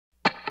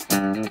So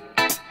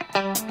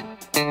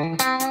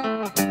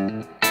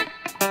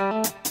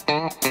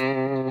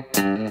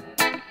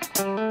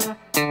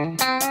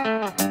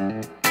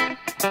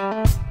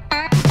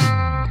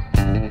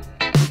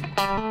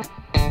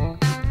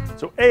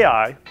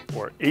AI,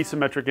 or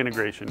asymmetric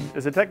integration,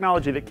 is a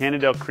technology that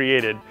Cannondale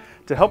created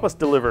to help us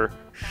deliver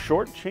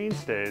short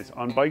chainstays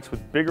on bikes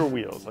with bigger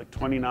wheels, like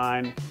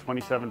 29,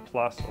 27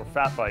 plus, or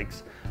fat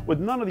bikes,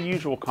 with none of the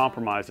usual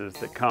compromises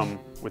that come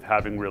with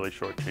having really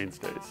short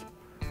chainstays.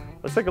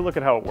 Let's take a look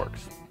at how it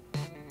works.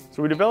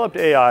 So we developed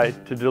AI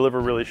to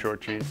deliver really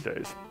short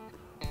chainstays.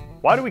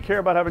 Why do we care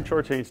about having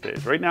short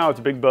chainstays? Right now it's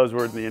a big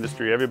buzzword in the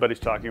industry. Everybody's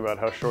talking about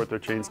how short their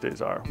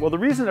chainstays are. Well, the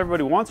reason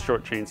everybody wants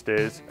short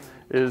chainstays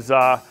is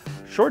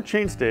short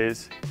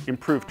chainstays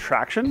improve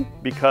traction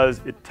because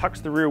it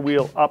tucks the rear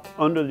wheel up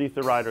underneath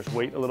the rider's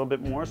weight a little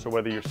bit more, so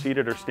whether you're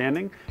seated or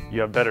standing,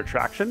 you have better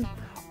traction.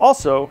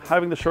 Also,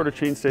 having the shorter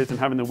chainstays and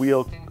having the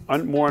wheel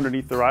more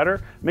underneath the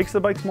rider makes the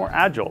bikes more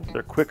agile.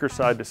 They're quicker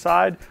side to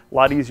side, a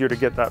lot easier to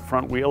get that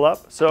front wheel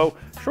up. So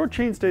short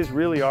chainstays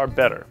really are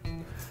better.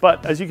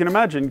 But as you can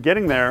imagine,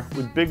 getting there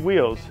with big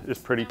wheels is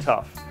pretty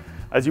tough.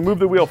 As you move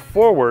the wheel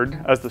forward,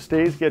 as the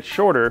stays get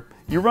shorter,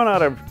 you run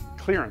out of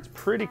clearance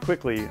pretty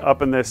quickly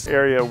up in this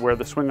area where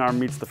the swing arm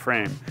meets the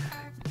frame.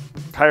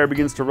 Tire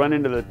begins to run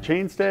into the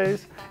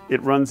chainstays,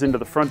 it runs into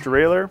the front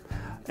derailleur,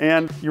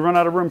 and you run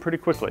out of room pretty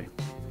quickly.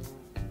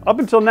 Up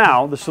until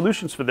now, the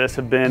solutions for this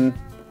have been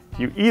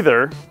you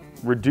either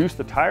reduce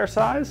the tire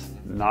size,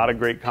 not a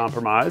great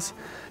compromise.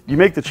 You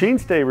make the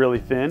chainstay really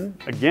thin,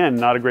 again,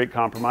 not a great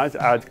compromise,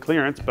 adds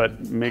clearance but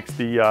makes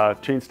the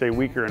chainstay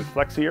weaker and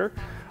flexier.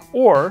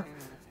 Or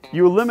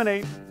you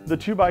eliminate the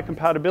 2x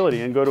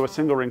compatibility and go to a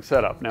single ring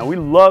setup. Now we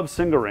love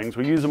single rings,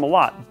 we use them a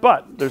lot,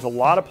 but there's a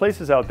lot of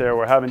places out there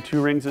where having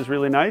 2 rings is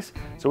really nice,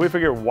 so we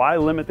figure why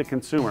limit the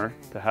consumer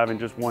to having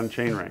just 1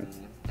 chain ring?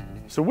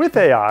 So with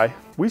AI,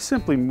 we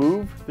simply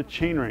move the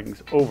chain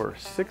rings over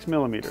 6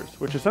 millimeters,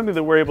 which is something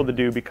that we're able to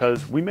do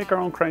because we make our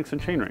own cranks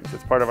and chain rings.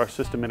 It's part of our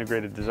system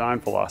integrated design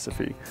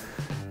philosophy.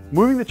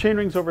 Moving the chain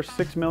rings over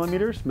 6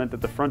 millimeters meant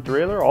that the front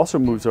derailleur also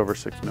moves over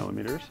 6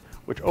 millimeters,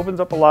 which opens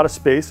up a lot of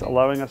space,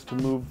 allowing us to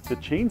move the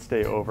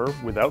chainstay over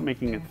without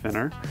making it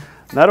thinner.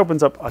 And that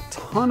opens up a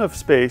ton of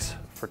space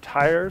for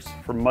tires,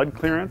 for mud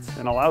clearance,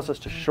 and allows us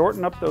to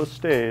shorten up those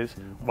stays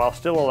while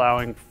still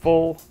allowing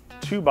full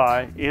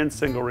 2x and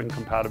single ring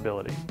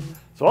compatibility.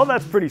 So all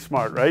that's pretty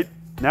smart, right?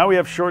 Now we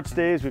have short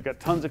stays, we've got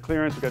tons of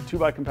clearance, we've got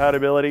 2x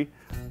compatibility,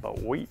 but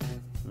wait,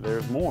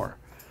 there's more.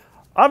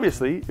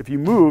 Obviously, if you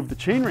move the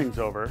chain rings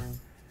over,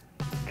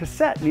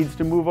 cassette needs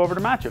to move over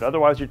to match it,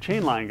 otherwise your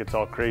chain line gets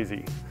all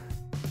crazy.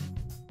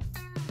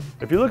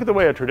 If you look at the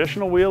way a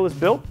traditional wheel is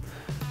built,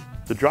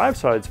 the drive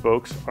side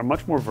spokes are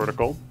much more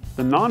vertical,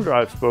 the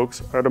non-drive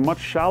spokes are at a much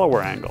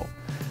shallower angle.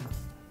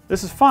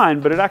 This is fine,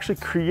 but it actually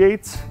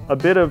creates a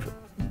bit of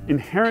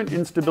inherent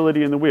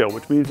instability in the wheel,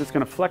 which means it's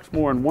going to flex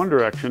more in one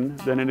direction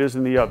than it is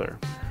in the other.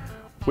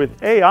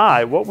 With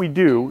AI, what we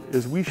do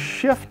is we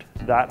shift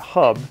that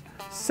hub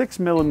 6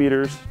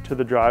 millimeters to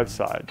the drive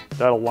side.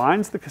 That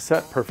aligns the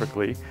cassette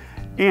perfectly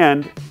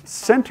and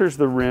centers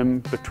the rim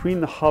between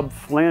the hub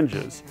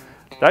flanges.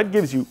 That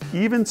gives you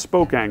even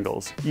spoke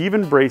angles,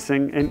 even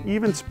bracing, and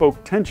even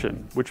spoke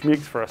tension, which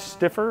makes for a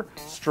stiffer,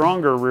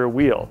 stronger rear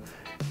wheel.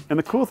 And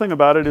the cool thing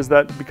about it is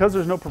that because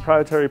there's no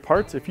proprietary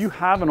parts, if you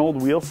have an old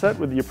wheel set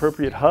with the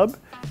appropriate hub,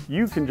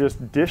 you can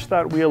just dish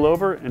that wheel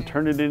over and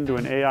turn it into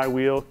an AI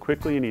wheel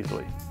quickly and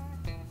easily.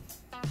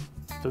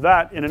 So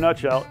that, in a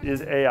nutshell,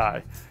 is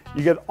AI.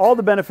 You get all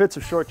the benefits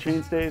of short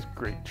chainstays,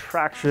 great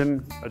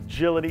traction,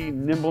 agility,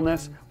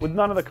 nimbleness, with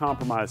none of the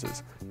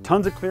compromises.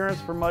 Tons of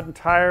clearance for mud and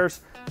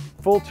tires,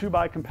 full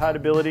 2x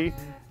compatibility,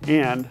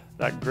 and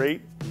that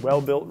great,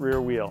 well-built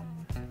rear wheel.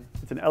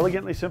 It's an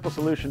elegantly simple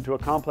solution to a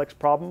complex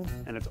problem,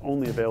 and it's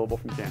only available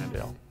from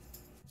Cannondale.